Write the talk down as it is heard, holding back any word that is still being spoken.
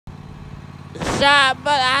Shot,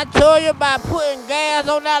 but I told you about putting gas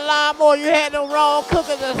on that lawnmower. You had the wrong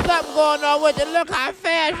cookers or something going on with you. Look how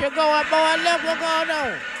fast you're going, boy. Look what's going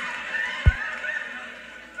on.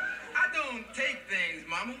 I don't take things,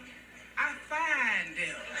 mama. I find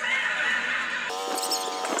them.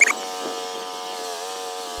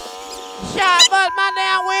 Shot, but my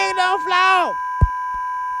damn wing don't fly off.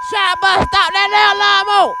 Shot, but stop that damn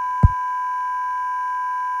lawnmower.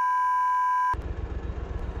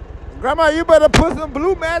 Grandma, you better put some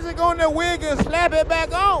blue magic on that wig and slap it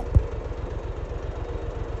back on.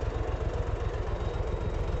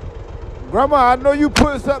 Grandma, I know you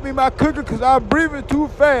put something in my cooker because I'm breathing too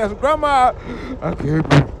fast. Grandma, I can't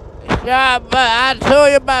breathe. Yeah, but I told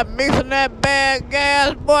you about mixing that bad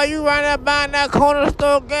gas. Boy, you right there buying that corner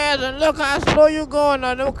store gas and look how slow you going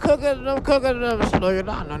on. Them cookers, slow you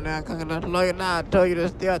down on that cooker, slow you down. I told you to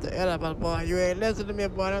stay at the elevator, boy. You ain't listen to me,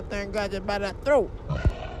 boy. That thing got you by that throat.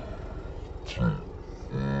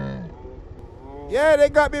 Yeah, they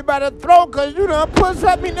got me by the throat because you done put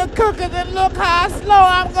something in the cookers and look how slow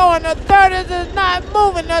I'm going. The 30s is not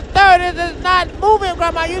moving. The 30s is not moving,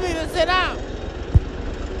 Grandma. You need to sit down.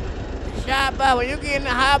 Shut up, when you get in the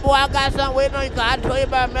high, boy, I got something waiting on you because I told you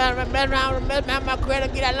about mess around my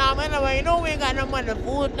credit, get that lawnmower anyway. You know we ain't got no money. The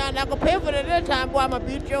food's not going to pay for it this time, boy. I'm going to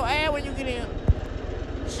beat your ass when you get in.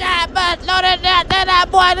 Shot, but slow that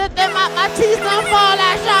boy. This thing, my teeth don't fall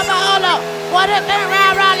out. Shot, but hold up. Boy, this thing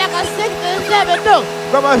round like a 6 and 7 do.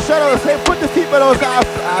 Grandma, shut up and say, put the seatbelt on.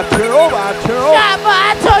 I'll turn over. Shot, but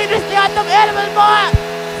I told you to stay on them elements, boy.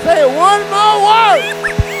 Say one more word.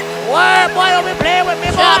 Word, boy, don't be playing with me,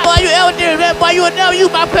 boy. Shot, boy, you ever did that, boy, you would never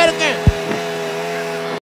use my credit again.